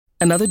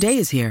Another day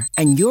is here,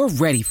 and you're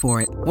ready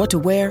for it. What to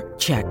wear?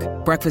 Check.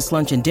 Breakfast,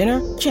 lunch, and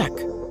dinner? Check.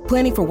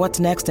 Planning for what's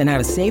next and how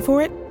to save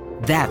for it?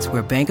 That's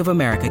where Bank of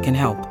America can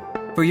help.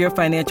 For your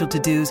financial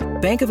to-dos,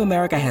 Bank of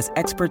America has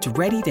experts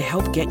ready to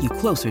help get you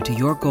closer to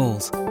your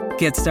goals.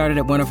 Get started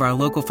at one of our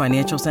local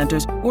financial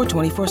centers or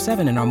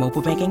 24/7 in our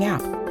mobile banking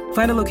app.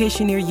 Find a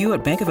location near you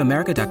at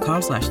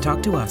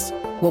bankofamerica.com/talktous.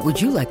 What would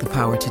you like the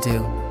power to do?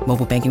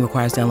 Mobile banking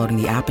requires downloading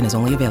the app and is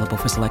only available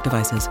for select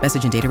devices.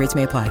 Message and data rates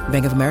may apply.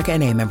 Bank of America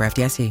N.A., member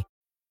FDIC.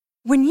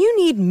 When you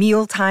need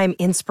mealtime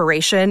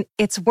inspiration,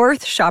 it's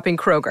worth shopping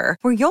Kroger,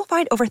 where you'll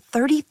find over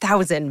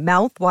 30,000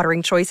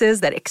 mouth-watering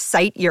choices that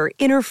excite your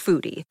inner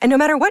foodie. And no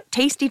matter what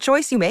tasty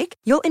choice you make,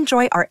 you'll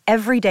enjoy our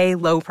everyday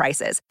low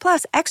prices,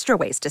 plus extra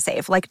ways to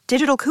save, like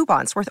digital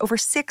coupons worth over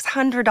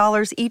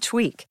 $600 each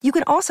week. You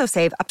can also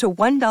save up to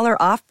 $1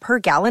 off per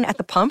gallon at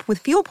the pump with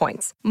fuel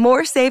points.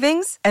 More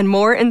savings and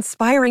more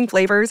inspiring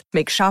flavors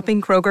make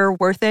shopping Kroger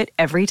worth it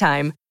every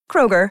time.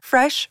 Kroger,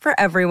 fresh for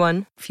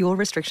everyone. Fuel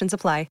restrictions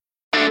apply.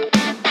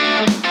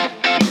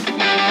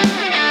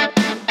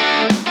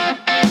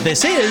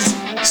 This is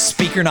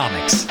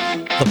Speakernomics,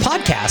 the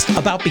podcast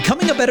about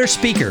becoming a better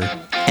speaker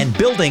and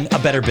building a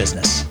better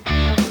business.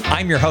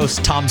 I'm your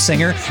host, Tom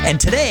Singer, and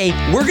today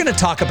we're going to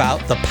talk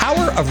about the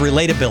power of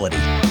relatability.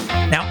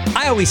 Now,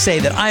 I always say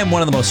that I am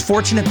one of the most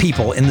fortunate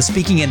people in the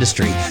speaking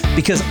industry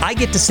because I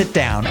get to sit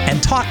down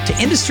and talk to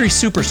industry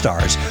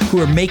superstars who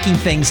are making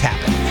things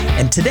happen.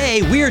 And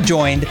today we are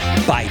joined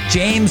by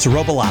James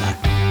Robillata.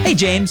 Hey,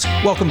 James,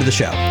 welcome to the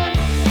show.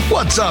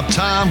 What's up,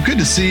 Tom? Good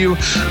to see you.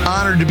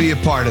 Honored to be a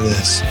part of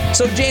this.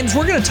 So, James,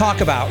 we're going to talk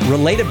about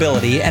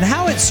relatability and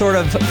how it sort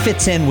of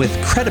fits in with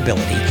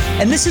credibility.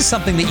 And this is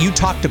something that you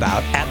talked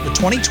about at the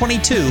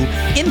 2022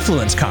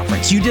 Influence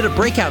Conference. You did a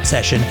breakout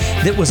session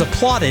that was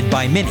applauded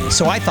by many.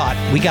 So I thought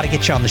we got to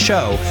get you on the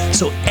show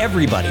so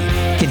everybody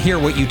can hear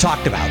what you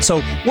talked about.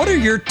 So what are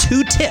your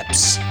 2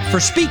 tips for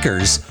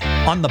speakers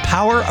on the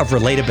power of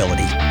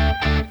relatability?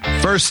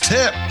 First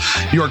tip,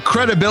 your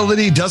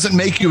credibility doesn't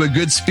make you a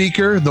good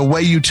speaker. The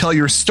way you tell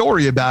your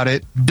story about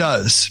it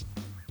does.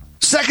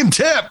 Second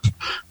tip,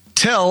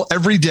 tell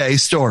everyday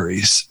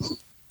stories.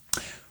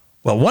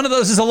 Well, one of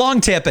those is a long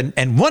tip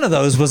and one of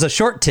those was a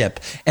short tip.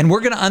 And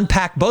we're going to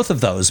unpack both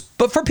of those.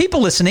 But for people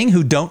listening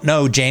who don't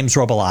know James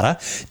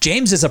Robillata,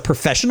 James is a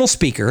professional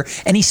speaker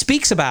and he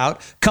speaks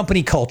about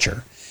company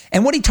culture.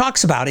 And what he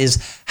talks about is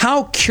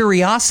how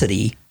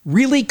curiosity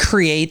really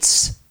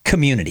creates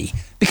community.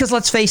 Because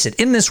let's face it,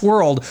 in this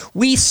world,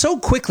 we so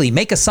quickly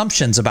make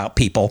assumptions about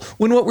people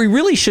when what we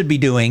really should be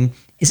doing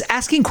is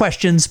asking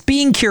questions,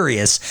 being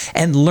curious,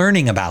 and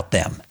learning about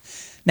them.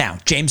 Now,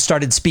 James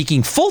started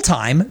speaking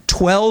full-time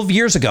 12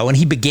 years ago, and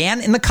he began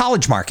in the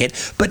college market,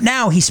 but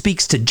now he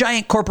speaks to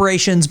giant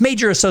corporations,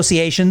 major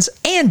associations,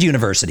 and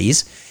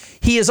universities.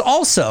 He is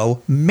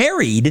also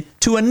married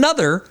to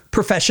another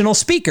professional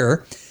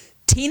speaker,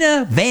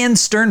 Tina Van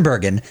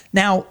Sternbergen.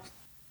 Now,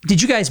 did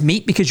you guys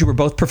meet because you were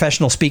both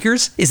professional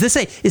speakers? Is this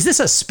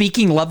a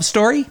speaking love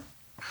story?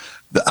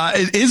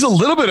 It is a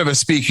little bit of a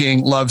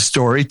speaking love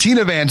story.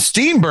 Tina Van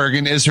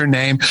Steenbergen is her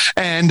name.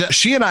 And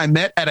she and I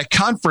met at a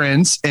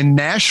conference in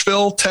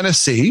Nashville,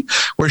 Tennessee,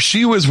 where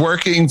she was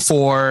working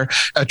for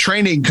a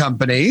training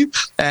company.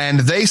 And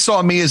they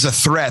saw me as a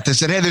threat. They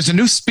said, hey, there's a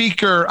new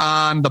speaker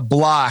on the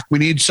block. We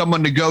need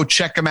someone to go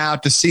check him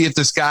out to see if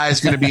this guy is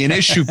going to be an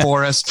issue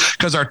for us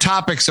because our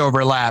topics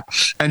overlap.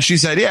 And she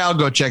said, yeah, I'll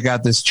go check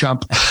out this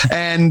chump.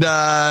 And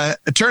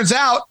it turns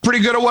out pretty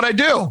good at what I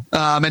do.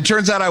 And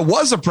turns out I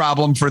was a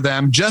problem for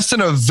them, just in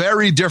a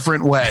very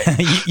different way.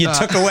 you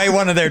took away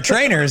one of their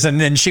trainers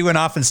and then she went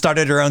off and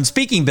started her own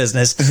speaking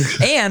business.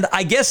 And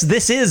I guess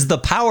this is the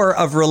power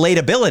of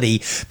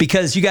relatability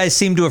because you guys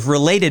seem to have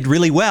related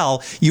really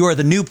well. You are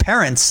the new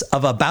parents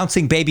of a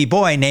bouncing baby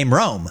boy named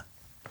Rome.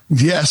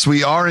 Yes,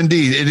 we are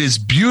indeed. It is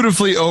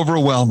beautifully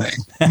overwhelming.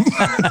 All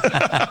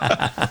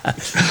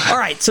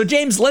right. So,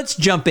 James, let's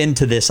jump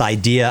into this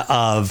idea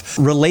of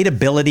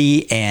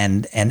relatability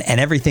and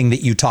everything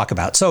that you talk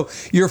about. So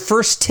your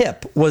first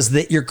tip was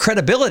that your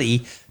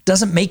credibility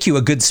doesn't make you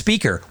a good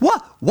speaker.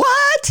 What?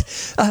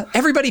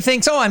 Everybody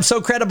thinks, oh, I'm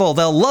so credible,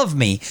 they'll love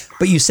me.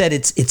 But you said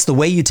it's the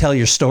way you tell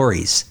your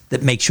stories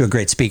that makes you a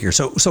great speaker.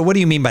 So what do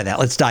you mean by that?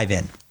 Let's dive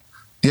in.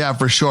 Yeah,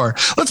 for sure.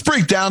 Let's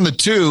break down the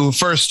 2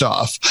 first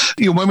off.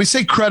 When we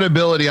say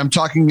credibility, I'm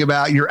talking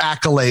about your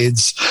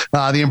accolades,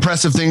 the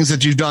impressive things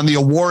that you've done, the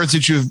awards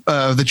that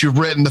you've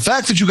written, the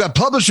fact that you got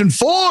published in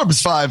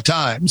Forbes 5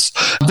 times,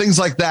 things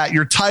like that,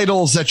 your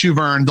titles that you've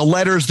earned, the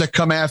letters that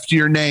come after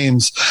your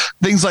names,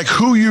 things like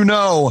who you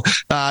know,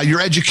 your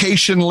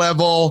education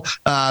level,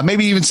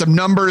 maybe even some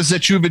numbers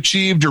that you've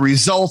achieved or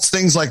results,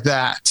 things like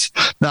that.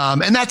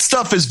 And that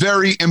stuff is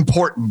very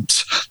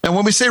important. And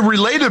when we say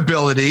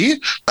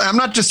relatability, I'm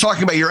not just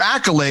talking about your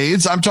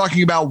accolades. I'm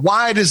talking about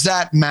why does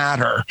that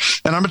matter?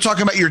 And I'm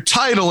talking about your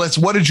title. It's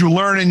what did you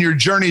learn in your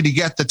journey to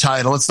get the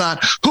title? It's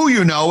not who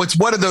you know. It's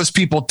what do those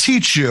people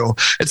teach you?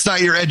 It's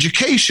not your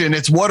education.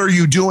 It's what are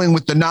you doing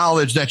with the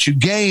knowledge that you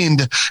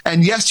gained?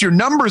 And yes, your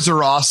numbers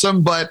are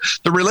awesome, but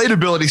the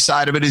relatability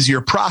side of it is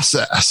your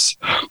process.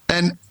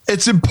 And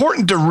it's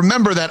important to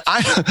remember that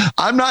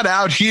I'm not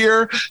out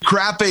here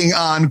crapping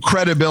on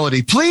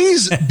credibility.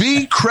 Please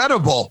be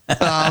credible.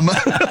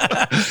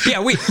 Yeah,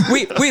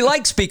 we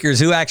like speakers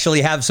who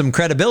actually have some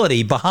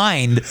credibility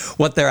behind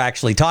what they're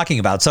actually talking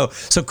about. So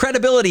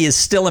credibility is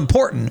still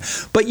important,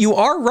 but you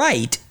are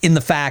right in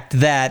the fact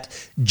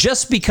that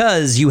just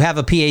because you have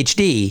a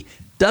PhD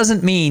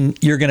doesn't mean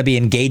you're going to be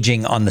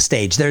engaging on the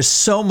stage. There's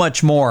so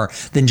much more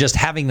than just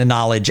having the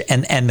knowledge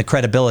and the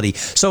credibility.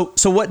 So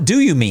what do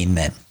you mean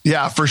then?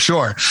 Yeah, for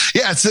sure.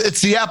 Yeah,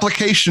 it's the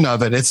application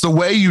of it. It's the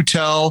way you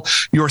tell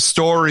your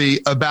story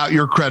about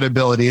your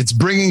credibility. It's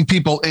bringing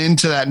people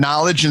into that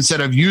knowledge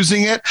instead of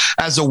using it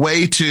as a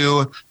way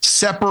to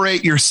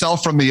separate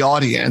yourself from the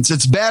audience.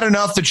 It's bad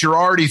enough that you're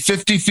already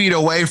 50 feet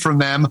away from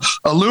them,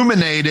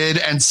 illuminated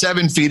and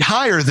 7 feet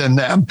higher than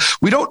them.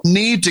 We don't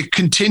need to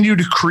continue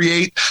to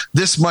create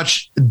this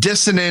much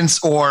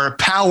dissonance or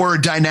power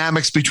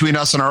dynamics between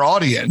us and our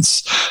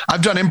audience.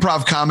 I've done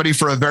improv comedy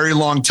for a very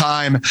long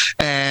time,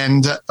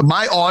 and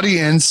my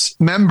audience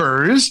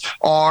members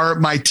are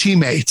my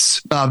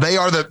teammates. I'm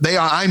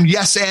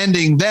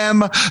yes-anding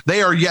them.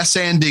 They are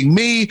yes-anding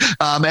me.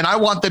 And I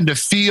want them to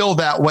feel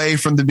that way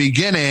from the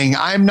beginning.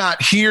 I'm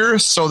not here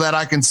so that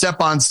I can step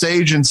on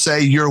stage and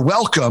say, you're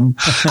welcome.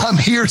 I'm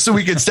here so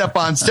we can step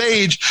on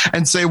stage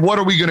and say, what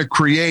are we going to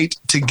create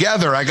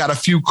together? I got a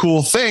few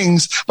cool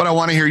things, but I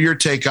want to hear your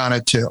take on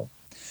it too.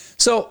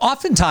 So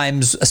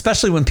oftentimes,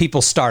 especially when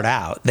people start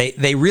out,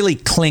 they really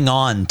cling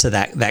on to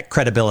that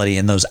credibility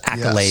and those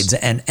accolades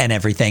and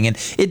everything. And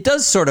it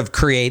does sort of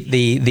create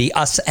the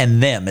us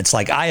and them. It's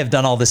like, I have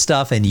done all this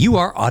stuff and you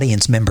are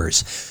audience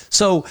members.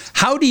 So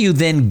how do you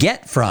then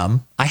get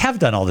from, I have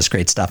done all this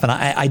great stuff and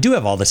I do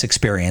have all this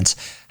experience.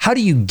 How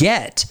do you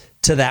get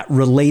to that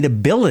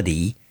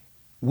relatability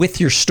with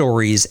your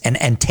stories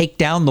and take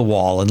down the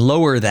wall and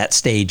lower that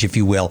stage, if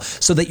you will,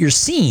 so that you're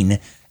seen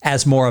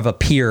as more of a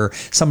peer,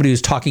 somebody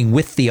who's talking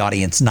with the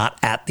audience, not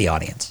at the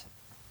audience?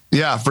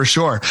 Yeah, for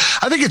sure.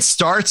 I think it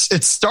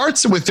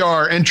starts with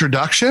our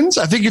introductions.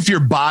 I think if your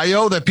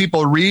bio that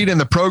people read in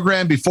the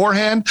program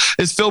beforehand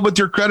is filled with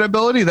your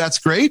credibility, that's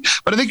great.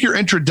 But I think your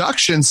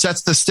introduction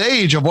sets the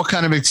stage of what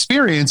kind of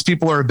experience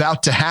people are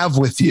about to have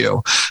with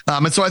you.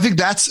 And so I think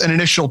that's an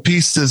initial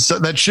piece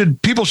that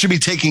people should be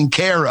taking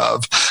care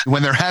of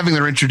when they're having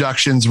their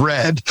introductions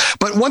read.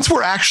 But once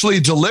we're actually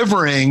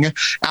delivering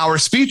our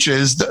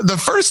speeches, the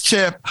first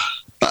tip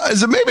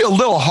is maybe a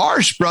little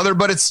harsh, brother,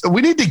 but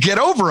we need to get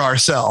over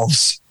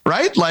ourselves,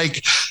 right?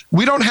 Like,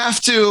 we don't have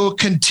to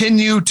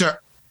continue to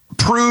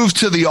prove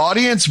to the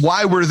audience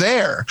why we're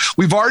there.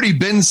 We've already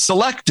been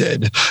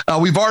selected.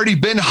 We've already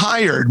been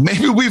hired.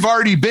 Maybe we've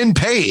already been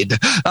paid.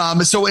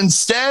 So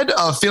instead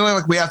of feeling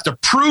like we have to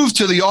prove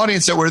to the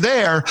audience that we're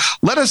there,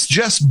 let us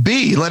just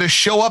be. Let us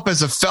show up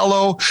as a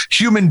fellow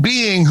human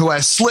being who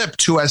has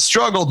slipped, who has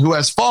struggled, who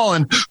has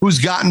fallen, who's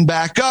gotten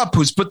back up,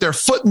 who's put their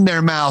foot in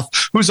their mouth,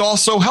 who's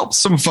also helped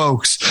some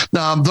folks.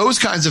 Those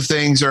kinds of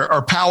things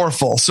are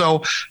powerful.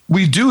 So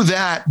we do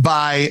that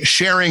by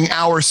sharing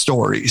our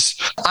stories.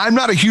 I'm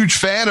not a huge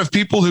fan of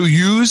people who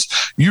use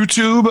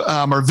YouTube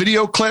or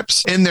video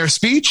clips in their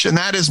speech, and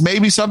that is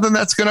maybe something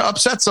that's going to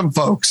upset some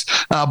folks.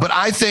 But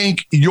I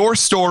think your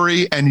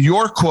story and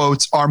your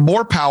quotes are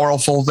more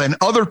powerful than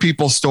other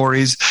people's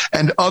stories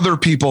and other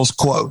people's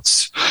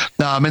quotes.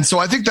 And so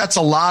I think that's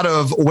a lot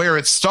of where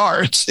it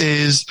starts,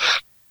 is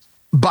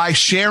by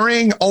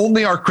sharing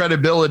only our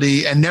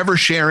credibility and never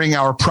sharing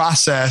our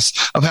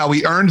process of how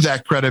we earned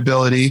that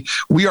credibility.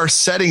 We are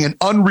setting an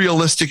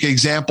unrealistic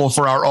example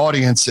for our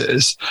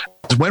audiences.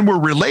 When we're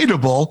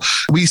relatable,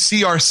 we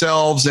see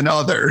ourselves in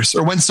others,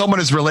 or when someone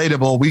is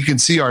relatable, we can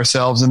see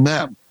ourselves in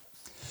them.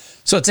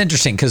 So it's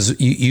interesting because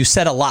you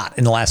said a lot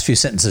in the last few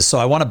sentences. So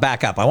I want to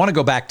back up. I want to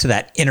go back to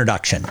that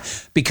introduction,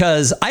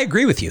 because I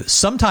agree with you.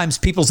 Sometimes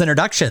people's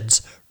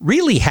introductions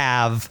really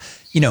have,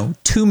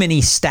 too many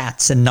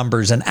stats and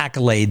numbers and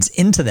accolades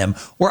into them,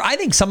 where I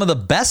think some of the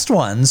best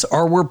ones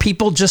are where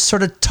people just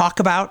sort of talk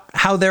about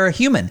how they're a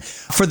human.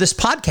 For this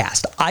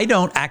podcast, I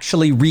don't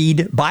actually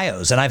read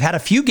bios. And I've had a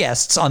few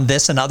guests on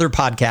this and other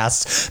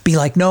podcasts be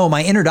like, no,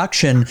 my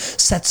introduction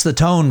sets the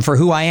tone for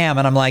who I am.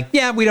 And I'm like,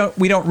 yeah, we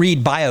don't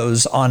read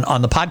bios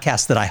on the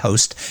podcast that I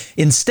host.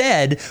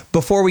 Instead,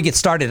 before we get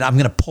started, I'm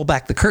going to pull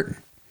back the curtain.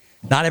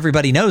 Not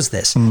everybody knows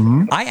this.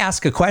 Mm-hmm. I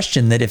ask a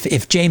question that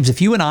if James,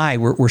 if you and I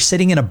were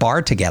sitting in a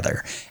bar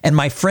together and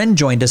my friend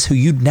joined us who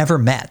you'd never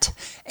met,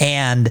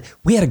 and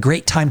we had a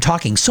great time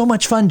talking, so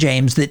much fun,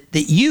 James, that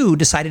you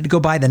decided to go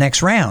by the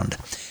next round.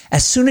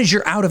 As soon as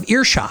you're out of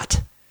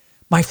earshot,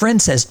 my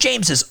friend says,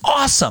 James is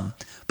awesome,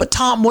 but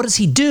Tom, what does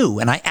he do?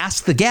 And I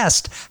ask the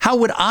guest, how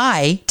would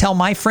I tell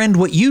my friend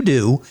what you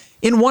do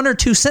in one or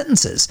two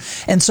sentences?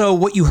 And so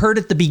what you heard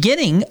at the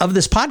beginning of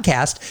this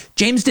podcast,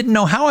 James didn't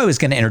know how I was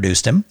going to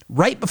introduce him.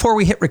 Right before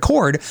we hit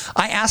record,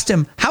 I asked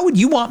him, how would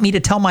you want me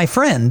to tell my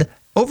friend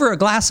over a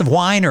glass of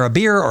wine or a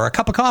beer or a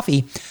cup of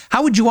coffee,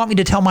 how would you want me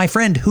to tell my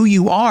friend who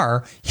you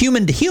are,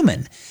 human to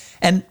human?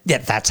 And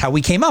yet that's how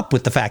we came up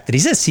with the fact that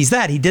he's this, he's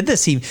that, he did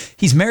this,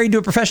 he's married to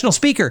a professional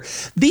speaker.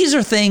 These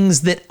are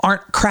things that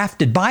aren't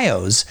crafted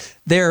bios.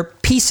 They're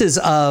pieces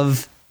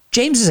of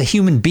James is a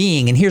human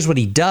being, and here's what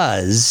he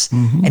does,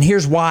 and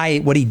here's why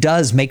what he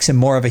does makes him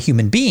more of a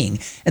human being.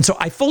 And so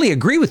I fully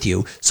agree with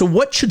you. So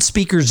what should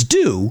speakers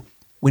do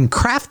when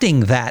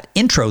crafting that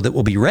intro that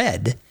will be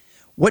read?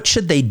 What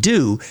should they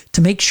do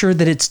to make sure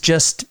that it's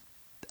just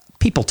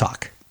people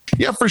talk?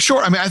 Yeah, for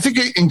sure. I mean, I think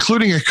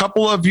including a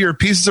couple of your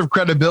pieces of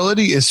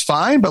credibility is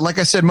fine. But like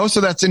I said, most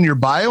of that's in your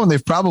bio and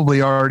they've probably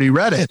already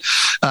read it.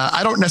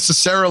 I don't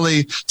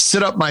necessarily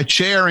sit up my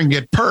chair and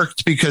get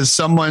perked because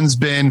someone's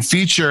been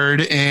featured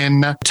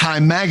in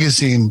Time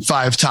Magazine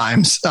 5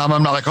 times.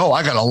 I'm not like, oh,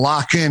 I got to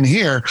lock in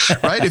here,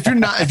 right? If you're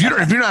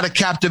not a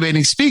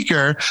captivating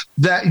speaker,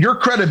 that your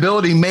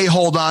credibility may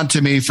hold on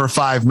to me for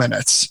 5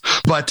 minutes,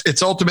 but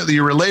it's ultimately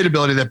your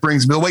relatability that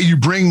brings me, the way you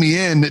bring me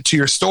in to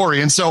your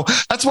story. And so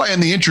that's why in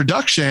the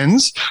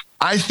introductions,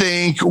 I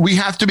think we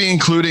have to be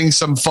including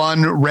some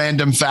fun,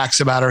 random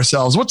facts about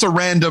ourselves. What's a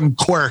random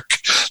quirk?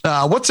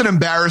 What's an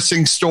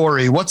embarrassing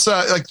story? What's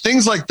like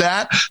things like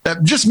that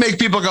just make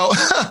people go,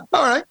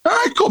 all right,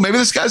 cool. Maybe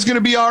this guy's going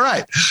to be all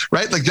right.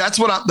 Right. Like that's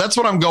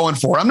what I'm going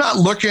for. I'm not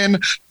looking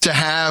to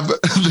have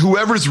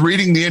whoever's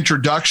reading the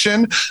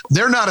introduction.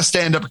 They're not a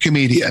stand-up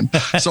comedian.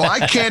 So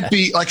I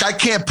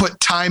can't put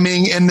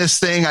timing in this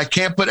thing. I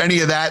can't put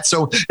any of that.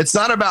 So it's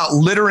not about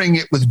littering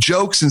it with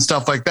jokes and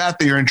stuff like that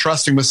you're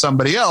entrusting with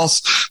somebody else.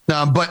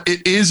 But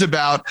it is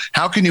about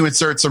how can you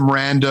insert some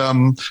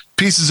random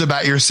pieces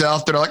about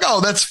yourself that are like,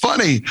 oh, that's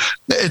funny.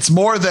 It's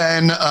more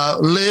than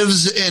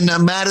lives in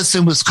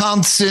Madison,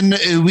 Wisconsin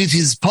with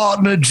his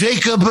partner,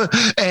 Jacob,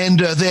 and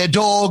their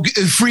dog,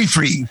 Free.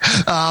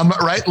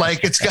 Right?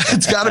 Like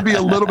it's got to be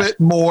a little bit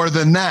more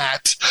than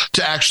that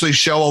to actually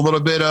show a little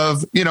bit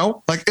of,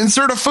 like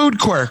insert a food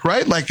quirk,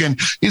 right? Like, and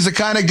he's the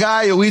kind of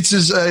guy who eats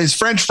his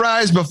French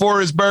fries before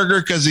his burger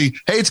because he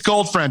hates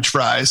cold French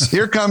fries.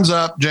 Here comes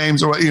up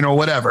James, or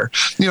whatever,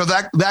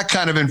 that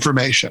kind of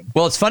information.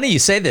 Well, it's funny you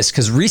say this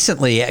because recently,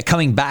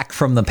 coming back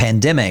from the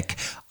pandemic,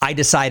 I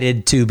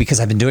decided to, because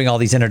I've been doing all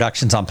these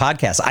introductions on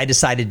podcasts, I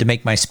decided to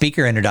make my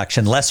speaker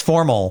introduction less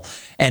formal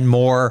and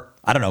more,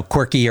 I don't know,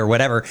 quirky or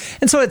whatever.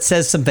 And so it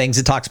says some things.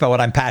 It talks about what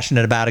I'm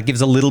passionate about. It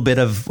gives a little bit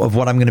of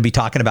what I'm going to be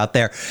talking about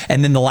there.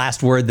 And then the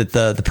last word that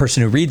the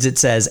person who reads it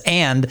says,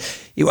 and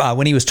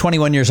when he was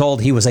 21 years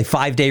old, he was a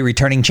 5-day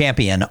returning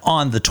champion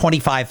on the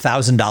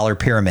 $25,000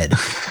 pyramid.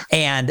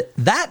 And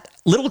that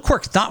little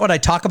quirk, it's not what I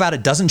talk about.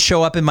 It doesn't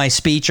show up in my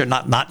speech, or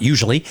not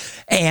usually.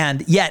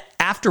 And yet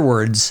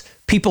afterwards,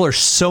 people are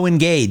so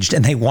engaged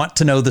and they want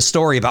to know the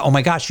story about, oh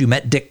my gosh, you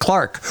met Dick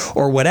Clark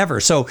or whatever.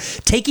 So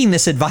taking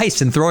this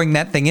advice and throwing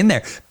that thing in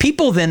there,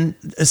 people then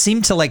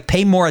seem to like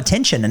pay more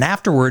attention. And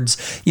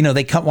afterwards, they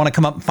want to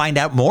come up and find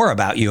out more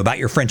about you, about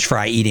your French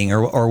fry eating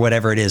or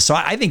whatever it is. So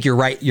I think you're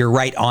right. You're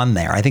right on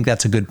there. I think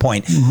that's a good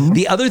point. Mm-hmm.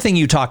 The other thing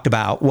you talked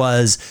about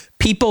was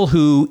people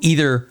who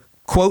either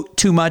quote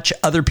too much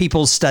other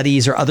people's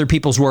studies or other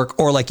people's work,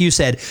 or like you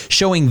said,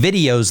 showing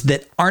videos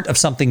that aren't of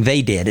something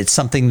they did. It's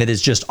something that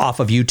is just off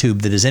of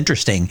YouTube that is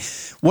interesting.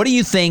 What do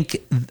you think?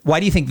 Why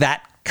do you think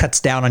that cuts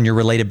down on your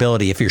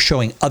relatability if you're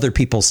showing other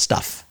people's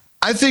stuff?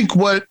 I think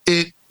what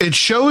it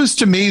shows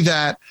to me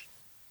that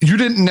you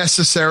didn't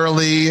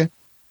necessarily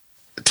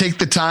take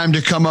the time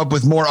to come up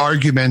with more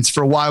arguments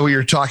for why what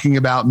you're talking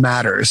about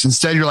matters.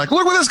 Instead, you're like,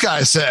 look what this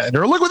guy said,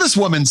 or look what this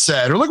woman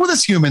said, or look what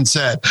this human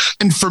said.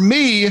 And for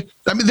me,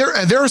 I mean,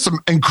 there are some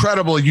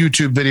incredible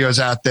YouTube videos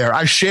out there.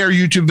 I share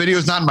YouTube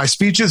videos, not in my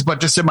speeches,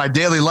 but just in my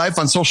daily life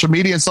on social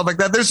media and stuff like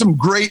that. There's some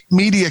great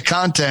media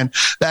content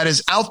that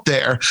is out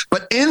there.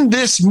 But in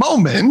this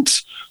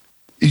moment,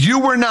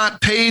 you were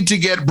not paid to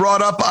get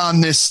brought up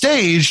on this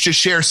stage to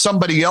share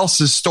somebody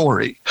else's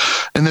story.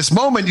 In this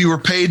moment, you were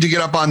paid to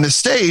get up on the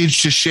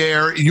stage to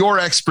share your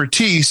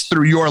expertise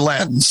through your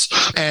lens.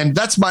 And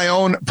that's my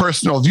own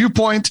personal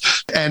viewpoint.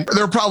 And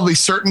there are probably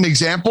certain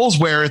examples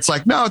where it's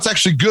like, no, it's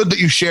actually good that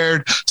you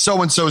shared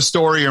so-and-so's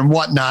story and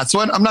whatnot. So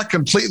I'm not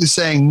completely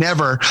saying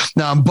never,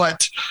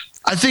 but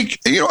I think,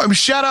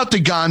 shout out to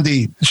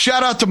Gandhi,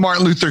 shout out to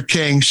Martin Luther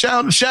King,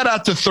 shout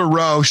out to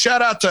Thoreau,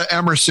 shout out to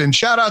Emerson,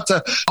 shout out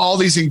to all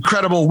these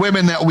incredible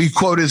women that we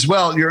quote as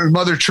well, your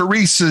Mother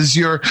Teresa's,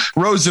 your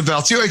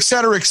Roosevelt's, et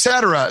cetera, et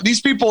cetera.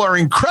 These people are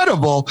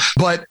incredible,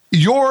 but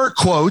your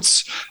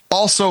quotes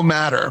also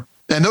matter.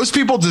 And those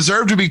people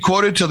deserve to be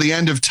quoted till the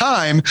end of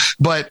time,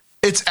 but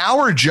it's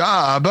our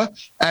job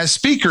as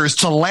speakers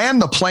to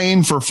land the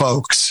plane for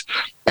folks.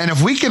 And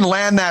if we can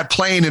land that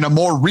plane in a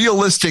more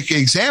realistic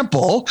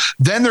example,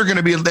 then they're going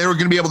to be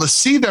able to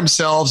see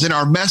themselves in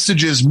our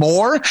messages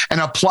more and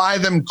apply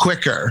them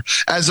quicker,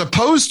 as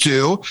opposed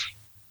to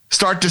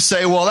start to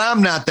say, well,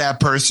 I'm not that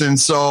person,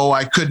 so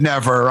I could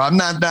never. I'm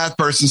not that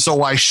person,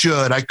 so I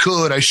should. I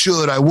could, I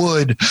should, I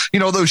would.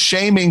 Those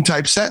shaming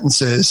type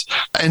sentences.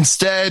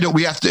 Instead,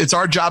 it's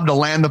our job to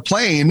land the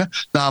plane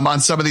on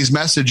some of these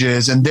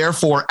messages, and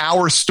therefore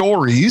our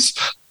stories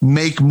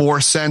make more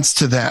sense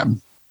to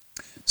them.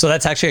 So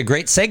that's actually a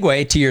great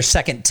segue to your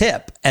second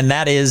tip, and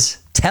that is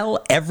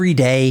tell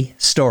everyday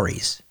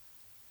stories.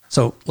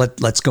 So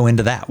let's go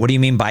into that. What do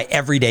you mean by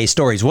everyday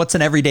stories? What's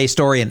an everyday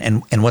story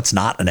and what's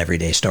not an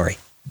everyday story?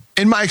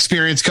 In my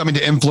experience coming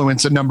to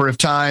Influence a number of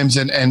times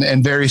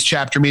and various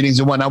chapter meetings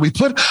and whatnot, we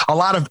put a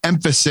lot of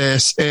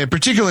emphasis,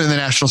 particularly in the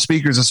National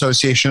Speakers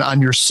Association,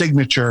 on your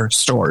signature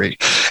story.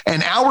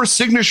 And our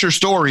signature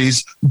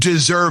stories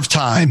deserve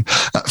time.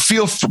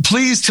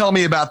 Please tell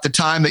me about the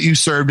time that you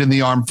served in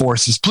the armed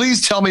forces.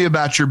 Please tell me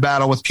about your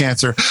battle with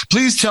cancer.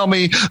 Please tell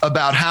me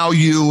about how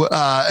you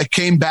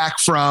came back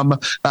from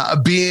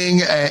being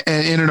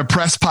in an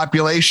oppressed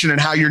population and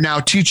how you're now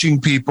teaching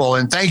people.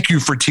 And thank you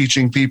for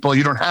teaching people.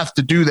 You don't have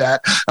to do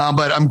that,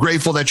 but I'm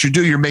grateful that you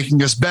do. You're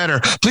making us better.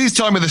 Please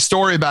tell me the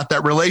story about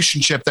that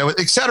relationship,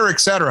 et cetera, et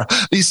cetera.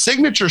 These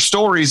signature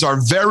stories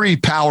are very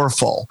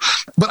powerful.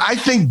 But I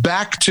think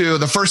back to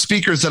the first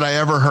speakers that I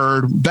ever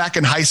heard back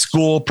in high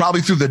school,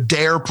 probably through the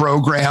DARE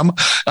program.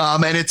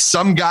 And it's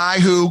some guy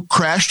who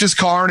crashed his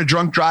car in a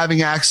drunk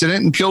driving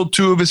accident and killed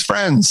 2 of his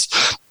friends.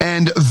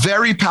 And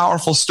very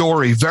powerful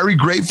story. Very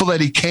grateful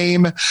that he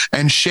came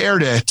and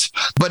shared it.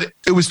 But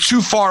it was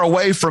too far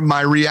away from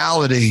my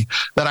reality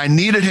that I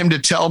needed him to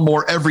tell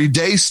more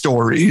everyday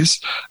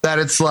stories. That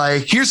it's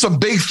like, here's some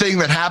big thing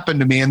that happened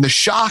to me. And the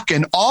shock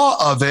and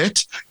awe of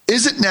it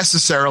isn't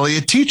necessarily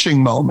a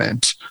teaching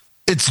moment.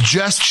 It's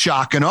just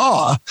shock and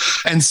awe.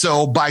 And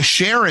so by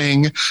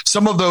sharing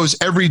some of those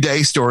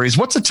everyday stories,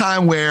 what's a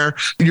time where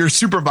your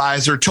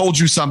supervisor told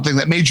you something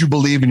that made you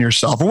believe in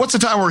yourself? Or what's a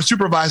time where a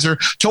supervisor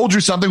told you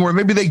something where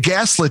maybe they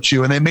gaslit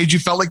you and they made you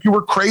feel like you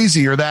were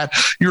crazy or that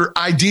your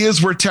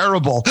ideas were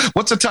terrible?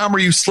 What's a time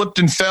where you slipped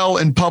and fell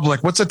in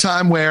public? What's a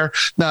time where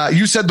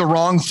you said the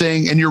wrong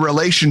thing in your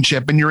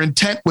relationship and your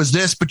intent was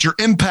this, but your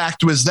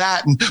impact was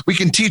that? And we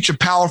can teach a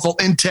powerful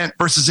intent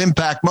versus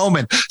impact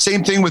moment.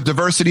 Same thing with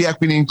diversity,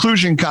 equity, and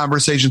inclusion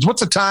conversations.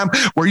 What's a time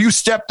where you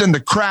stepped in the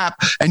crap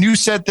and you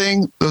said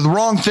the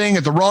wrong thing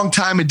at the wrong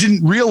time and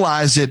didn't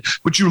realize it,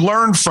 but you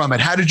learned from it?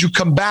 How did you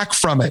come back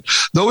from it?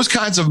 Those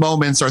kinds of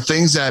moments are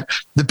things that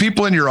the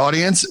people in your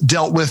audience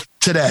dealt with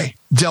today,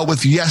 dealt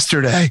with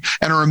yesterday,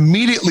 and are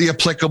immediately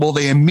applicable.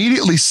 They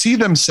immediately see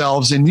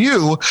themselves in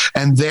you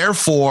and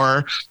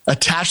therefore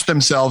attach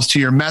themselves to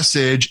your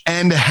message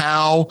and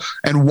how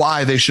and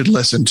why they should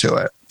listen to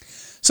it.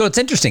 So it's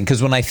interesting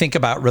because when I think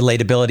about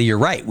relatability, you're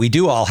right. We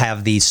do all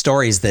have these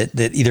stories that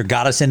either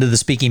got us into the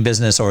speaking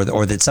business or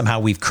that somehow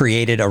we've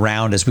created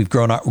around as we've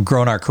grown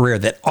our career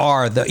that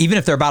are even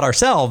if they're about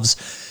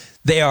ourselves,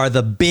 they are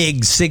the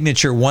big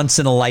signature once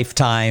in a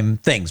lifetime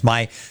things.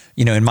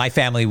 In my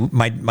family,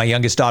 my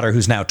youngest daughter,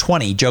 who's now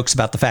 20, jokes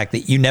about the fact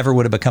that you never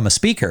would have become a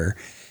speaker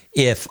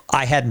if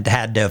I hadn't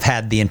had to have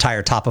had the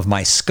entire top of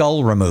my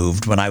skull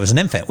removed when I was an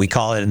infant. We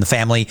call it in the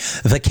family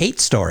the Kate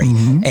story.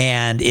 Mm-hmm.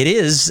 And it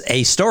is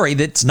a story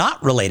that's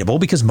not relatable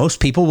because most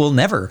people will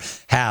never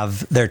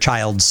have their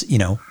child's,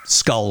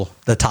 skull,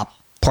 the top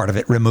part of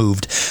it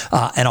removed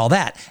and all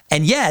that.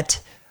 And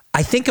yet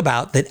I think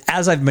about that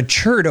as I've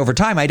matured over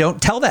time, I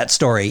don't tell that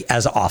story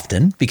as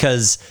often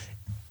because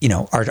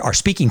our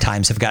speaking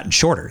times have gotten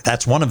shorter.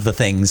 That's one of the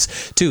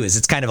things too, is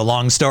it's kind of a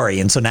long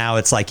story. And so now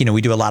it's like, we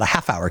do a lot of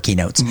half-hour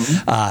keynotes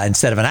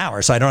instead of an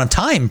hour. So I don't have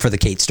time for the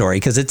Kate story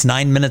because it's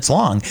 9 minutes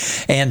long.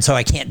 And so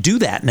I can't do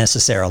that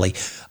necessarily.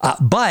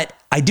 But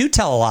I do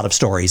tell a lot of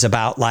stories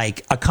about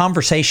like a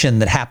conversation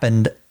that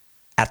happened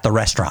at the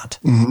restaurant,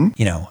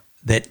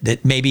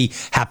 that maybe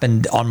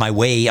happened on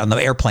the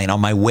airplane, on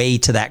my way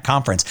to that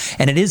conference.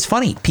 And it is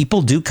funny.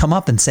 People do come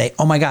up and say,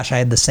 oh my gosh, I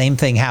had the same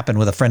thing happen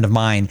with a friend of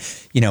mine,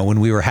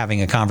 when we were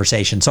having a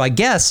conversation. So I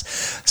guess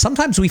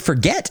sometimes we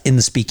forget in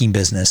the speaking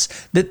business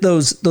that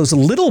those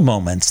little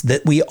moments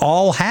that we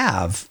all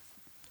have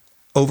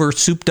over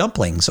soup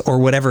dumplings or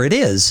whatever it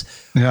is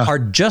are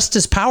just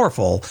as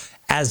powerful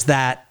as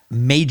that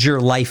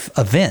major life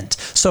event.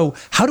 So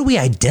how do we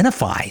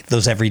identify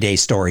those everyday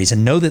stories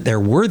and know that they're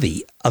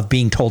worthy of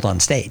being told on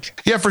stage?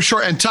 Yeah, for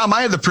sure. And Tom,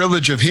 I had the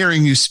privilege of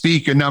hearing you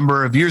speak a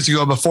number of years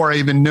ago before I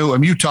even knew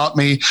him. You taught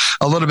me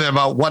a little bit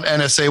about what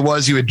NSA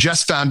was. You had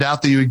just found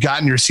out that you had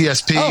gotten your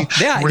CSP. Oh,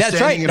 yeah, that's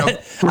right.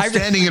 We're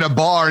standing in a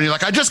bar and you're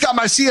like, I just got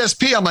my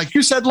CSP. I'm like,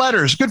 you said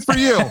letters. Good for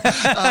you.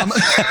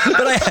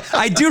 But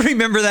I do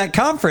remember that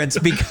conference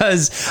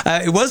because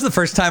it was the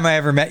first time I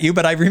ever met you,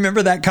 but I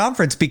remember that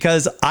conference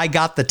because I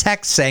got the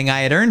text saying I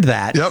had earned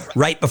that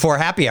right before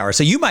happy hour.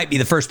 So you might be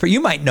the first,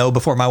 you might know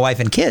before my wife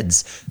and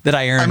kids that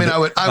I earned. I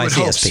would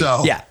hope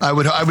so. Yeah. I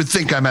would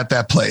think I'm at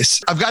that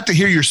place. I've got to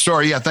hear your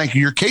story. Yeah. Thank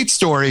you. Your Kate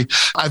story.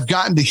 I've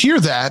gotten to hear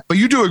that, but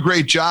you do a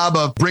great job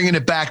of bringing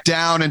it back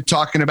down and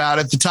talking about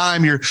at the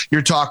time your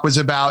talk was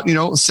about,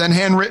 send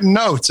handwritten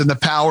notes and the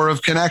power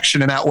of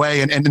connection in that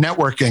way and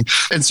networking.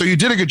 And so you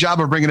did a good job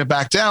of bringing it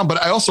back down, but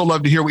I also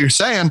love to hear what you're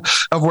saying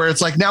of where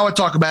it's like, now I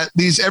talk about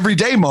these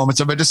everyday moments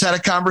of I just had a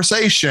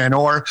conversation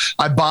or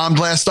I bombed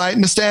last night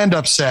in a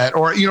stand-up set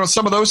or,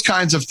 some of those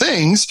kinds of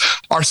things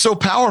are so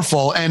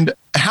powerful. And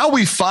how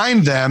we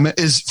find them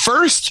is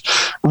first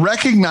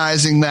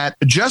recognizing that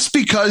just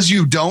because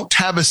you don't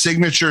have a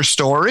signature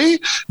story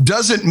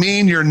doesn't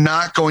mean you're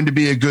not going to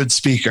be a good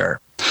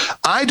speaker.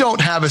 I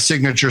don't have a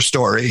signature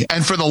story.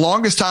 And for the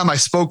longest time, I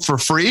spoke for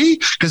free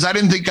because I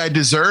didn't think I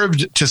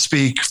deserved to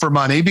speak for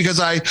money because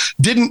I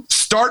didn't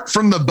start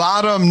from the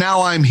bottom.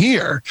 Now I'm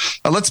here.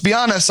 Let's be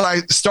honest. I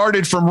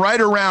started from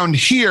right around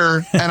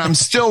here and I'm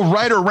still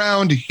right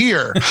around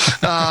here.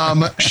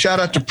 Shout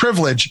out to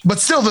privilege. But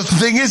still, the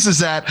thing is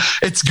that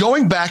it's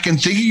going back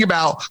and thinking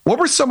about what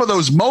were some of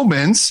those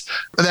moments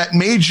that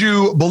made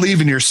you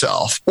believe in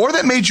yourself or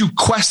that made you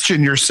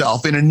question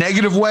yourself in a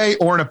negative way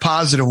or in a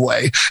positive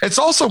way. It's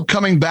also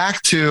coming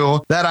back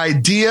to that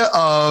idea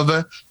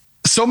of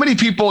so many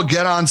people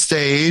get on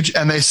stage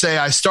and they say,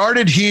 I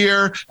started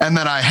here and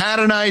then I had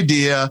an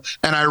idea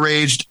and I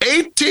raised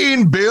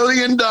 $18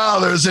 billion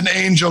in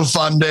angel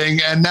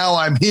funding. And now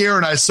I'm here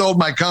and I sold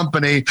my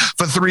company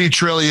for $3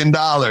 trillion.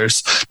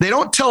 They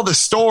don't tell the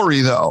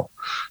story, though.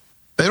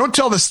 They don't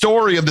tell the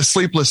story of the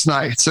sleepless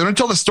nights. They don't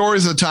tell the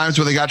stories of the times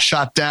where they got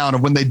shot down,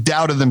 of when they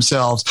doubted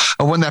themselves,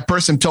 of when that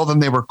person told them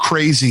they were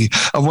crazy,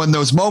 of when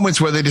those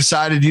moments where they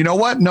decided, you know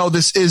what? No,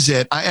 this is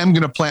it. I am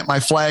going to plant my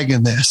flag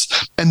in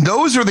this. And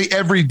those are the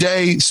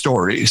everyday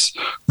stories.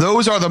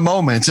 Those are the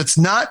moments. It's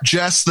not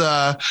just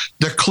the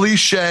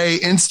cliche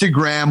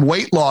Instagram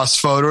weight loss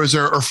photos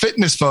or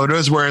fitness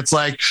photos where it's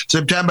like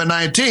September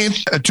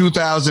 19th,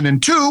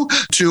 2002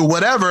 to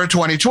whatever,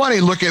 2020.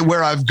 Look at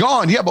where I've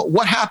gone. Yeah, but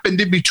what happened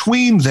in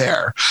between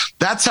there?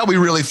 That's how we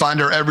really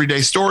find our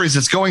everyday stories.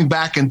 It's going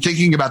back and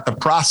thinking about the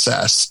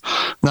process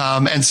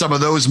and some of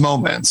those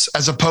moments,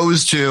 as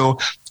opposed to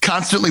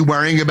constantly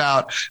worrying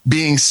about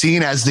being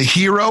seen as the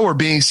hero or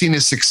being seen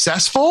as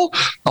successful.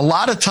 A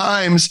lot of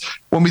times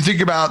when we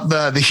think about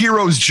the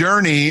hero's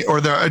journey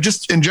or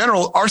just in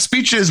general, our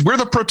speech is we're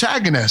the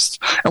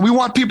protagonist and we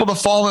want people to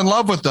fall in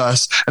love with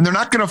us. And they're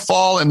not going to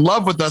fall in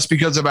love with us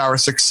because of our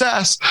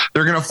success.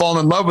 They're going to fall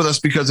in love with us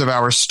because of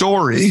our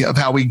story of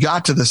how we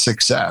got to the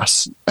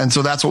success. And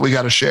so that's what we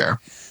got to share.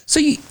 So,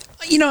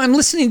 I'm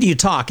listening to you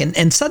talk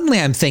and suddenly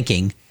I'm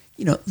thinking,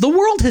 the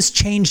world has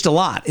changed a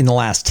lot in the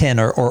last 10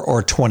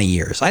 or 20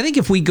 years. I think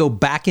if we go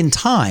back in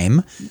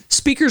time,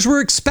 speakers were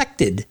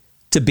expected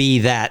to be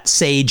that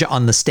sage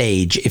on the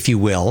stage, if you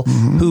will,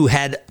 who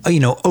had,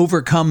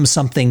 overcome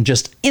something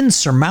just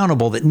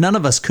insurmountable that none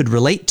of us could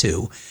relate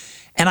to.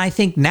 And I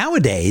think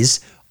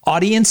nowadays,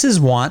 audiences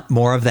want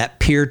more of that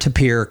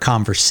peer-to-peer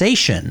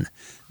conversation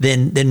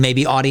than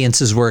maybe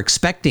audiences were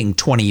expecting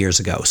 20 years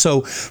ago.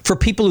 So for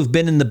people who've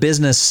been in the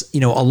business,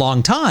 a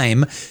long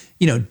time,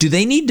 do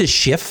they need to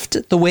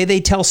shift the way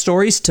they tell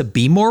stories to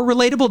be more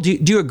relatable?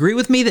 Do you agree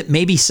with me that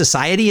maybe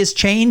society has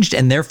changed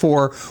and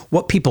therefore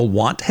what people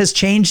want has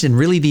changed, and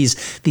really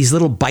these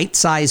little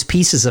bite-sized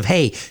pieces of,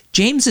 hey,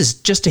 James is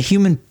just a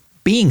human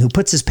being who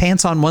puts his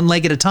pants on one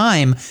leg at a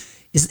time.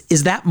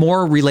 Is that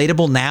more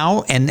relatable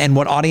now and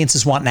what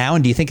audiences want now?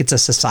 And do you think it's a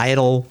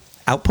societal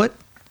output?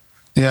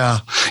 Yeah.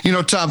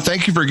 Tom,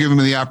 thank you for giving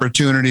me the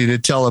opportunity to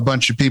tell a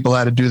bunch of people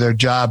how to do their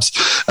jobs.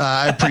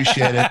 I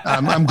appreciate it.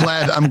 I'm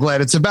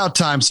glad. It's about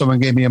time someone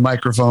gave me a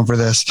microphone for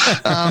this.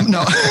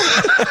 No.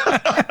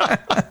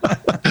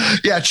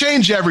 Yeah,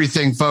 change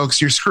everything,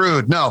 folks. You're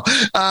screwed. No.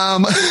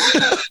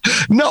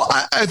 No,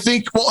 I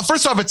think, well,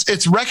 first off,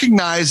 it's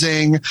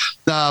recognizing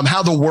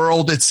how the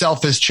world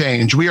itself has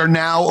changed. We are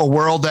now a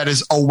world that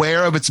is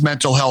aware of its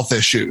mental health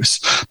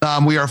issues.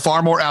 We are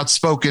far more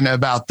outspoken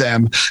about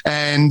them,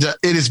 and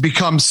it has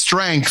become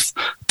strength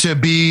to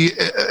be,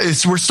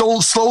 we're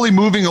still slowly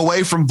moving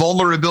away from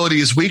vulnerability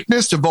as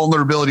weakness to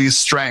vulnerability as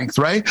strength,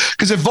 right?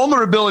 Because if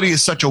vulnerability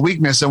is such a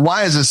weakness, then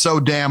why is it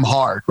so damn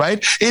hard,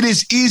 right? It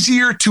is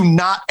easier to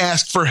not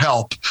ask for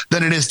help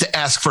than it is to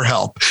ask for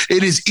help.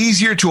 It is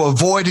easier to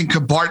avoid and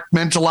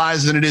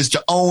compartmentalize than it is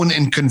to own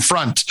and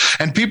confront.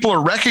 And people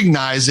are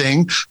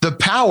recognizing the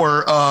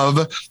power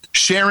of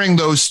sharing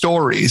those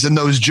stories and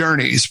those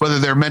journeys, whether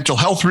they're mental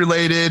health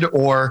related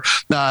or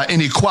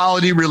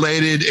inequality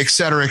related, et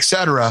cetera, et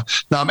cetera.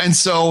 And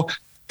so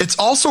it's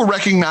also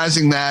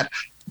recognizing that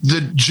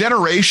the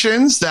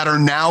generations that are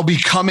now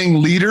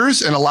becoming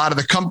leaders in a lot of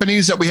the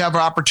companies that we have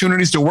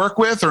opportunities to work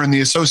with or in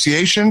the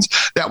associations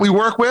that we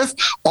work with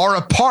are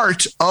a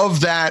part of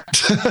that,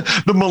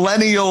 the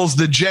millennials,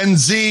 the Gen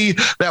Z,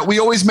 that we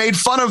always made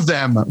fun of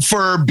them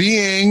for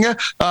being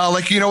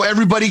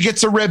everybody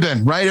gets a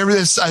ribbon, right?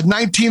 This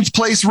 19th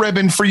place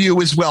ribbon for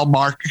you as well,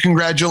 Mark.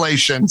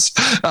 Congratulations.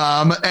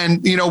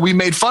 We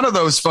made fun of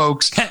those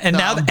folks. And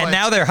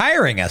now they're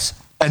hiring us.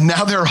 And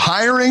now they're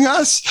hiring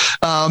us,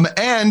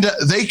 and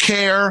they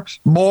care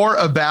more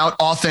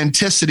about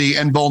authenticity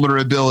and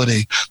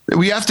vulnerability.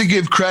 We have to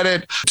give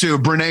credit to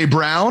Brené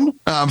Brown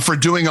for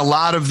doing a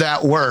lot of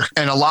that work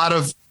and a lot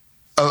of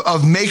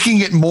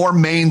making it more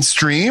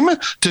mainstream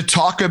to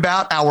talk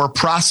about our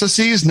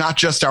processes, not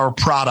just our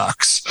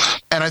products.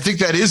 And I think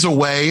that is a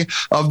way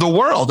of the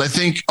world. I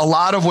think a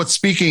lot of what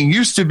speaking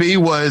used to be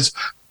was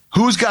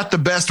who's got the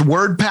best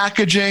word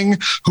packaging,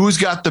 who's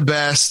got the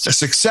best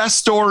success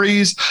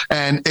stories,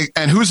 and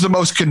who's the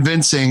most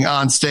convincing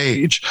on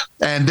stage.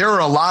 And there are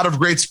a lot of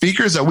great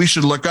speakers that we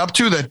should look up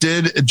to that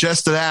did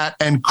just that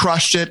and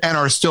crushed it and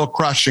are still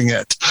crushing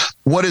it.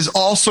 What is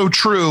also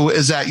true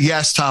is that,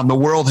 yes, Tom, the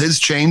world is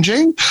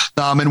changing,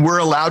 and we're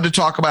allowed to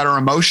talk about our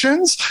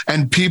emotions,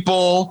 and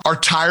people are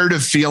tired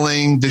of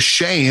feeling the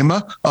shame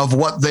of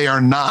what they are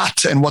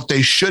not and what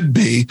they should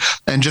be,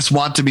 and just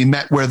want to be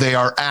met where they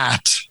are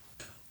at.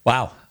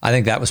 Wow. I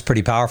think that was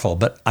pretty powerful,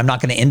 but I'm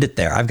not going to end it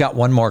there. I've got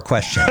one more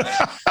question.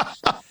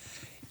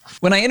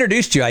 When I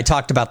introduced you, I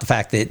talked about the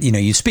fact that,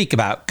 you speak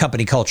about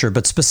company culture,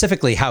 but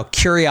specifically how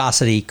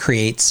curiosity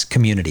creates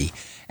community.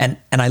 And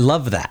I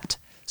love that.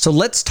 So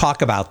let's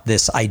talk about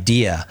this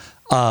idea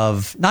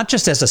of not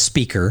just as a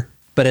speaker,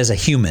 but as a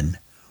human.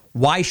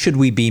 Why should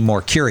we be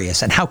more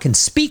curious? And how can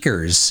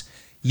speakers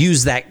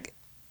use that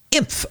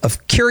oomph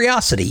of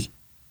curiosity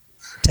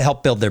to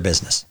help build their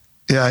business?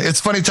 Yeah, it's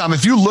funny, Tom.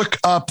 If you look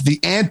up the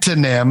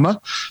antonym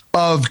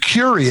of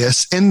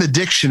curious in the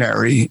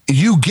dictionary,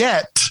 you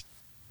get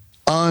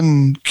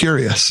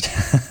uncurious.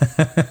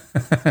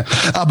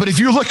 But if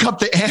you look up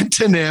the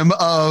antonym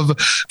of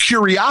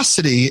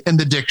curiosity in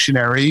the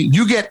dictionary,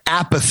 you get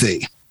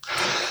apathy.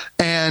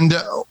 And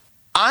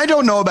I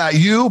don't know about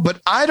you,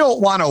 but I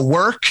don't want to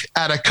work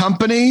at a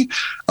company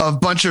of a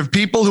bunch of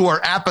people who are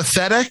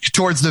apathetic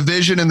towards the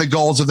vision and the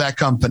goals of that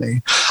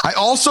company. I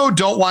also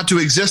don't want to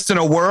exist in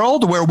a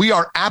world where we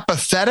are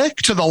apathetic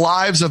to the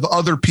lives of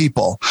other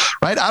people,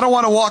 right? I don't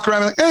want to walk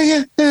around like, oh,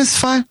 yeah, it's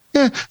fine.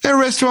 Yeah, that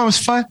restaurant was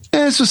fine.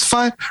 Yeah, this was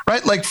fine,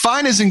 right? Like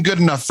fine isn't good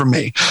enough for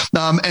me.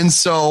 And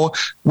so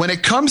when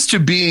it comes to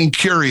being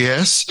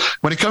curious,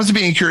 in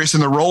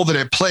the role that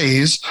it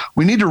plays,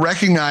 we need to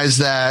recognize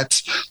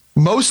that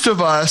most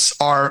of us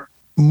are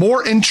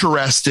more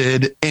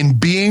interested in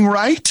being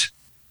right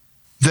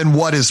than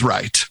what is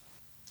right.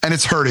 And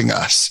it's hurting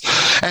us.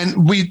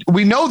 And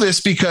we know this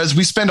because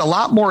we spend a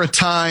lot more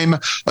time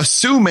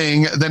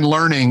assuming than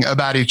learning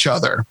about each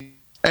other.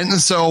 And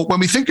so when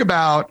we think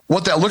about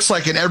what that looks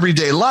like in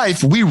everyday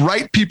life, we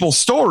write people's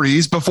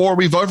stories before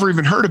we've ever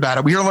even heard about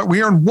it. We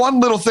learn one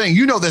little thing.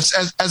 You know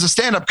this as a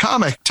stand-up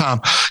comic, Tom.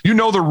 You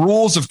know the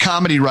rules of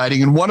comedy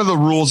writing. And one of the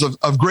rules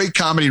of great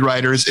comedy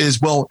writers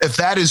is, well, if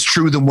that is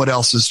true, then what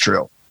else is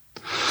true?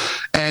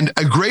 And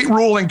a great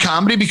rule in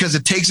comedy, because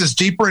it takes us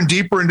deeper and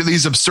deeper into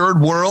these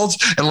absurd worlds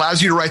and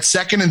allows you to write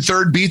second and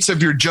third beats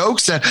of your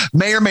jokes that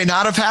may or may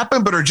not have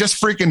happened, but are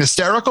just freaking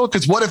hysterical.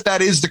 Because what if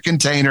that is the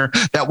container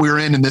that we're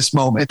in this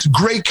moment?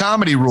 Great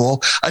comedy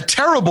rule, a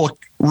terrible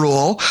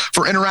rule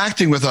for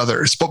interacting with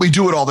others, but we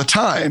do it all the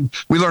time.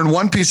 We learn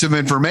one piece of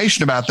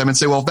information about them and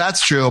say, well, if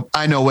that's true,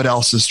 I know what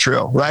else is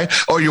true, right?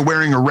 Oh, you're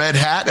wearing a red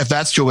hat. If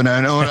that's true, and I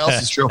know what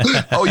else is true.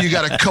 Oh, you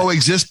got a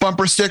coexist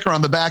bumper sticker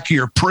on the back of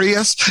your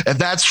Prius. If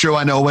that's true,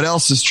 I know what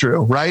else is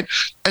true, right?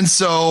 And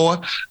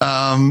so,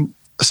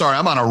 sorry,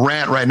 I'm on a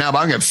rant right now, but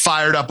I'm getting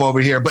fired up over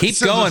here. But keep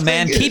going,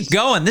 man. Keep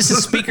going. This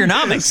is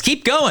Speakernomics.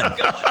 Keep going.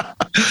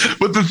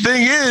 But the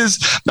thing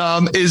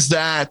is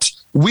that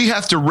we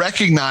have to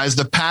recognize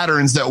the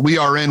patterns that we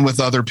are in with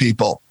other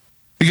people,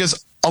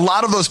 because a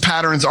lot of those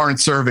patterns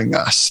aren't serving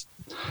us.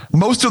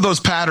 Most of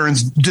those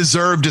patterns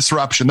deserve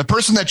disruption. The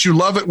person that you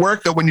love at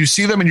work, that when you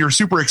see them and you're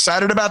super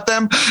excited about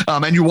them,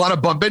 and you want to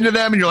bump into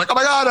them and you're like, oh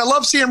my God, I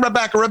love seeing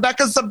Rebecca.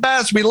 Rebecca's the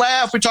best. We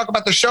laugh. We talk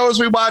about the shows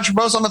we watch. We're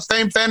both on the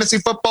same fantasy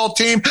football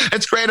team.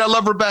 It's great. I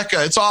love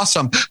Rebecca. It's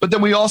awesome. But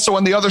then we also,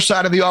 on the other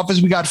side of the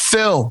office, we got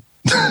Phil.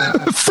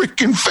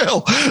 Freaking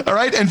Phil. All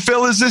right. And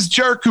Phil is this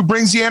jerk who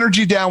brings the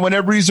energy down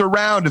whenever he's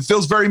around. And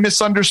Phil's very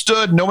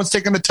misunderstood. No one's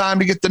taking the time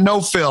to get to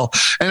know Phil.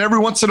 And every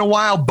once in a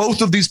while,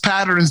 both of these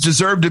patterns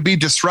deserve to be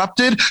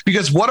disrupted,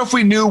 because what if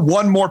we knew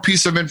one more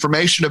piece of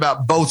information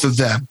about both of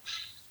them?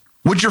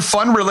 Would your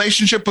fun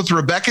relationship with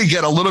Rebecca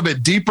get a little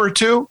bit deeper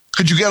too?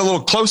 Could you get a little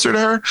closer to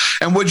her?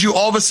 And would you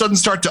all of a sudden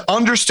start to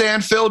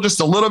understand Phil just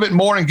a little bit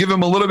more and give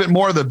him a little bit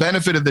more of the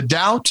benefit of the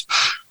doubt?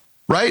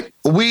 Right?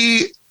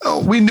 We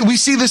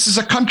see this as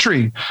a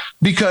country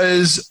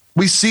because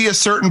we see a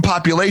certain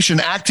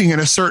population acting in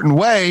a certain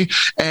way,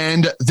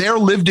 and their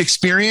lived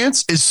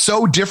experience is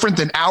so different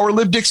than our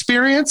lived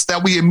experience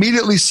that we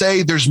immediately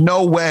say there's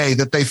no way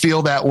that they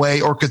feel that way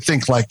or could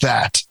think like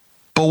that.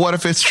 But what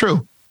if it's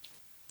true?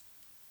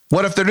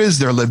 What if that is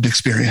their lived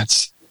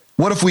experience?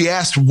 What if we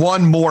asked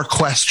one more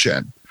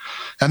question?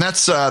 And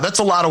that's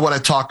a lot of what I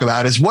talk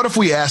about is, what if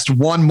we asked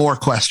one more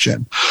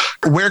question?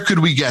 Where could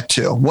we get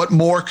to? What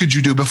more could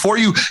you do before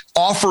you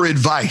offer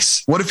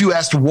advice? What if you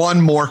asked one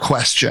more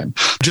question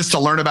just to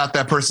learn about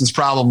that person's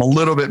problem a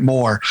little bit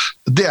more?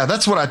 Yeah,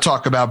 that's what I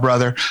talk about,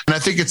 brother. And I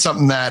think it's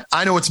something that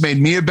I know it's made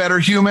me a better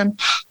human.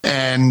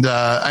 And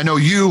I know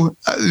you,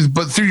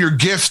 but through your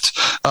gift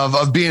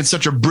of being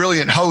such a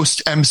brilliant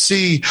host,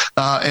 MC,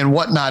 and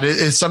whatnot,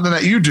 it's something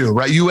that you do,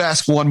 right? You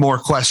ask one more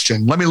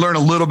question. Let me learn a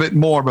little bit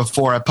more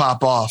before I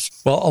pop off.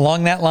 Well,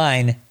 along that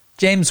line,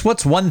 James,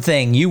 what's one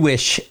thing you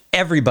wish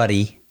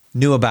everybody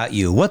knew about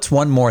you? What's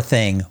one more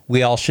thing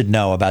we all should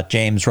know about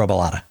James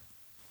Robillata?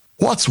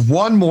 What's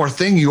one more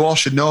thing you all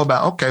should know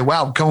about? Okay,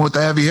 wow, I'm coming with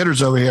the heavy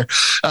hitters over here.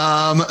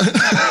 I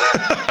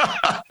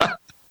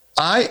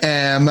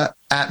am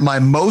at my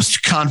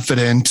most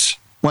confident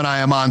when I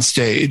am on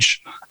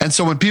stage. And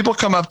so when people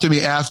come up to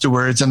me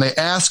afterwards and they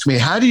ask me,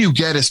 how do you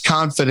get as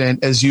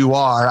confident as you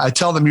are? I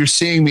tell them, you're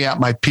seeing me at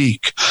my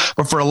peak.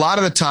 But for a lot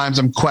of the times,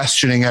 I'm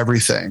questioning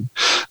everything.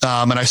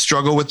 And I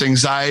struggle with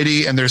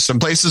anxiety. And there's some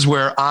places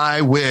where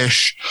I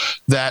wish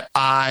that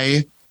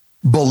I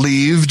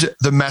believed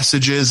the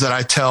messages that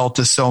I tell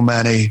to so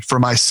many for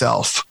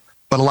myself.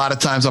 But a lot of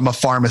times I'm a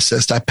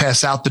pharmacist. I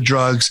pass out the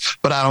drugs,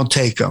 but I don't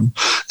take them.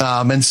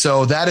 And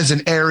so that is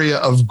an area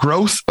of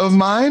growth of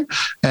mine.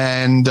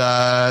 And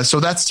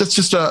so that's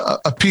just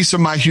a piece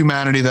of my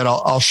humanity that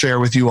I'll share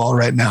with you all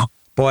right now.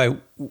 Boy,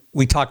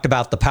 we talked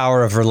about the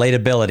power of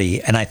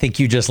relatability, and I think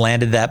you just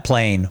landed that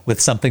plane with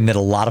something that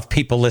a lot of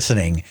people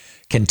listening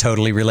can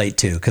totally relate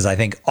to, because I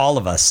think all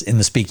of us in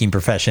the speaking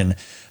profession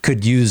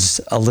could use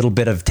a little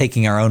bit of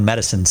taking our own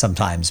medicine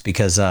sometimes,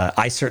 because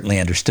I certainly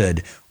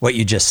understood what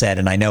you just said,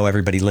 and I know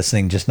everybody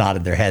listening just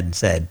nodded their head and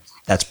said,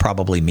 that's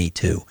probably me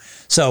too.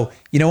 So,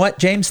 you know what,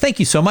 James, thank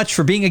you so much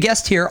for being a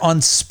guest here on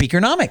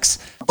Speakernomics.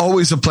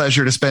 Always a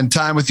pleasure to spend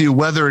time with you,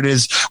 whether it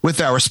is with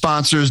our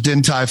sponsors,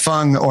 Din Tai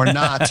Fung, or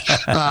not.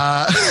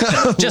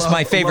 Just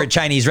my favorite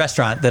Chinese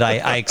restaurant that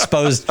I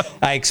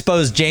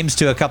exposed James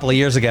to a couple of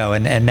years ago,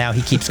 and now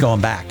he keeps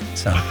going back.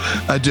 So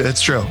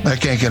it's true. I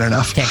can't get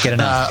enough.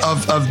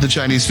 Of the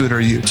Chinese food or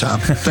you, Tom.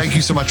 Thank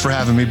you so much for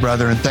having me,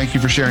 brother, and thank you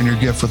for sharing your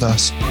gift with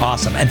us.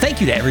 Awesome. And thank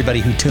you to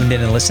everybody who tuned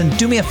in and listened.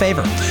 Do me a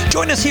favor.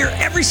 Join us here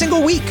every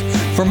single week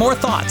for more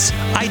thoughts,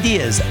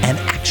 ideas, and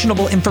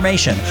actionable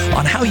information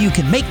on how you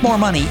can make more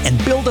money and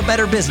build a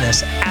better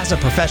business as a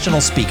professional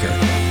speaker.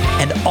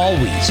 And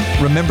always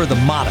remember the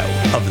motto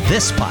of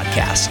this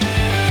podcast: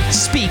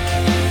 speak,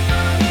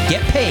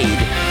 get paid,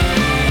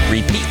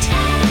 repeat.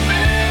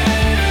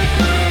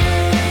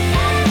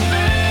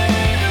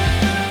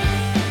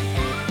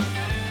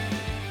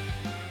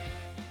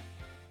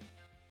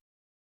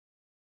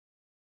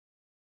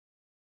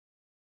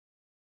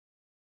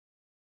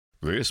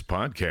 This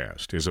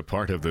podcast is a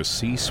part of the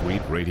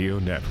C-Suite Radio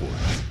Network.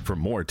 For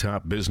more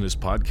top business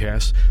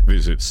podcasts,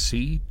 visit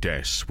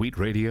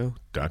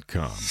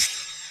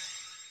c-suiteradio.com.